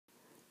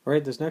All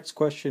right, this next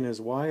question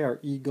is, why are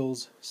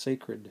eagles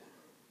sacred?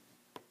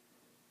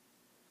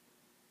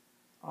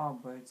 All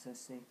birds are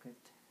sacred,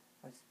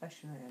 but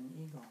especially an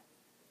eagle.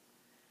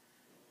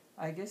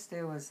 I guess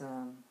there was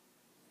a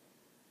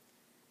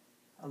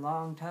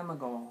long time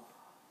ago,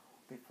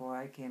 before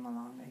I came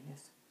along, I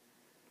guess,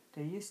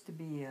 there used to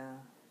be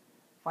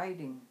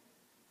fighting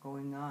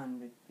going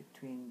on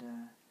between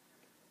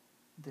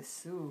the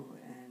Sioux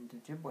and the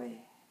Ojibwe.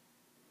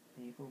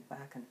 They go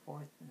back and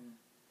forth and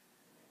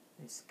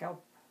they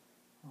scalp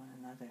one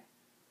another.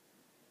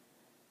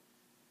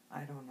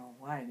 I don't know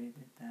why they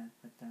did that,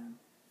 but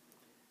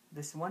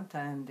this one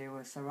time they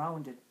were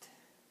surrounded,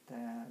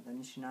 the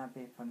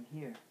Anishinaabe from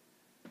here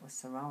was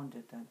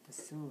surrounded at the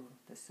Sioux.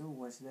 The Sioux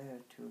was there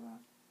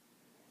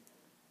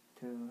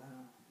to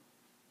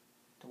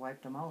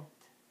wipe them out.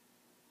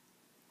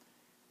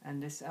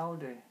 And this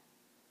elder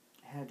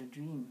had a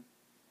dream.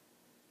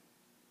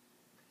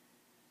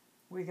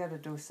 We got to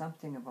do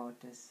something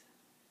about this.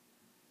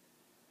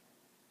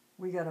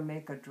 We got to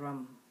make a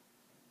drum.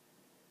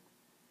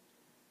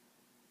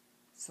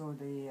 So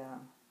they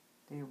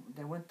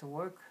went to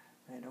work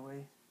right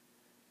away,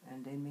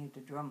 and they made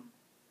the drum.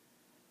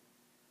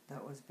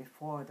 That was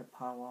before the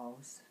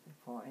powwows,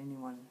 before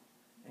anyone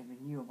ever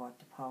knew about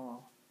the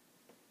powwow.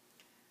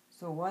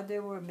 So while they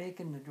were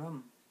making the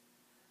drum,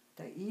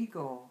 the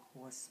eagle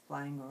was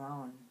flying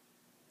around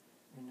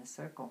in a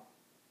circle.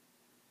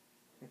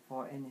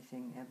 Before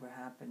anything ever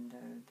happened,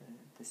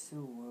 the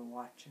Sioux were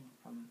watching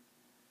from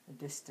a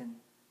distance,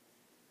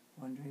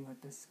 wondering what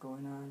is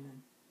going on.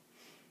 And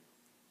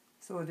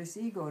so this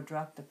eagle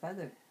dropped a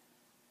feather.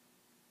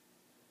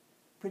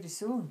 Pretty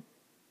soon,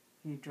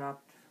 he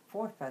dropped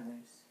 4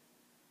 feathers.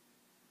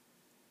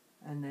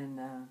 And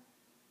then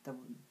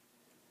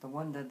the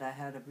one that I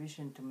had a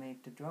vision to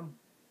make the drum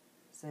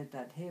said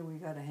that, hey, we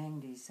got to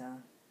hang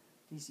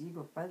these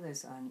eagle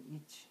feathers on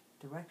each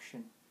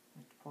direction,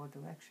 4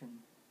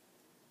 directions.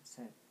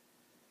 Said.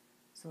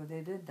 So they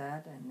did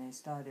that, and they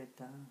started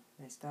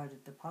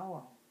the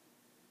powwow.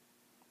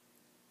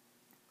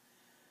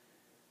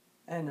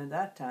 And at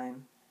that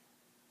time,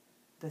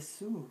 the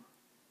Sioux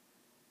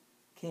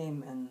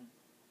came and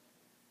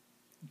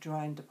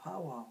joined the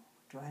powwow,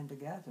 joined the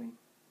gathering,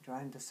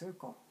 joined the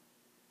circle.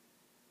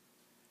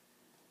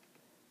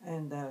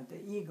 And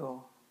the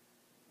eagle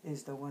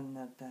is the one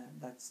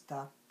that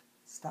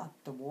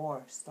stopped the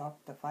war,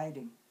 stopped the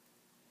fighting.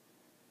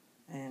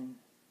 And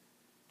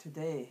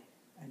today,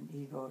 an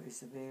eagle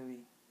is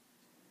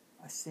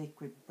a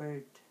sacred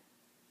bird.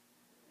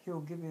 He'll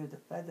give you the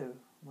feather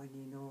when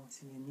he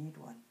knows you need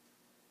one.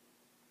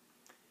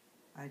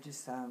 I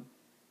just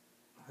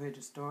heard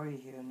a story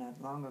here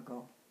not long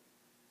ago.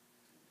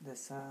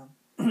 This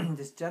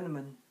this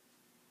gentleman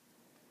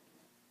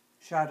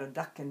shot a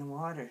duck in the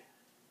water,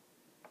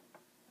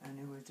 and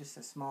it was just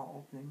a small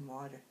opening in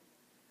water.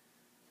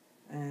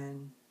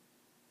 And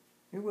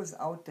it was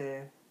out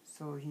there.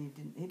 So he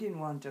didn't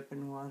want to jump in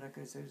the water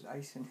because there's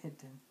ice in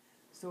it, and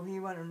so he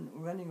went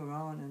running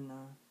around and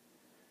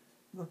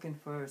looking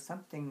for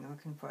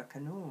a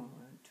canoe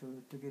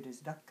to get his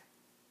duck.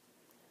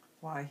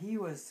 While he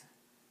was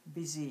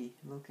busy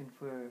looking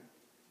for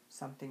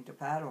something to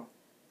paddle,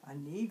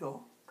 an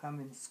eagle come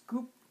and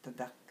scooped the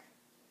duck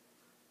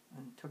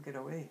and took it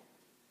away.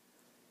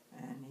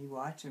 And he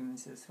watched him and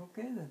says,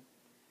 "Okay then,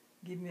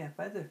 give me a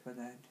feather for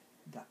that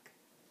duck."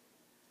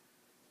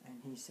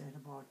 And he said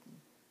about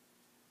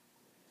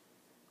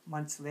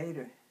months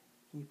later,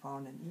 he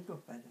found an eagle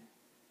feather,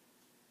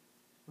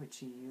 which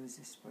he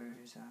uses for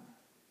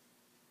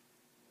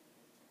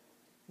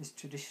his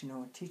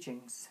traditional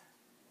teachings.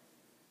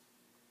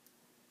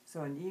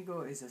 So an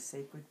eagle is a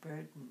sacred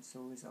bird, and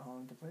so is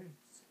all the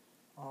birds.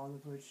 All the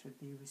birds should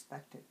be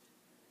respected.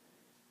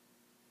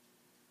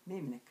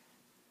 Mimnik.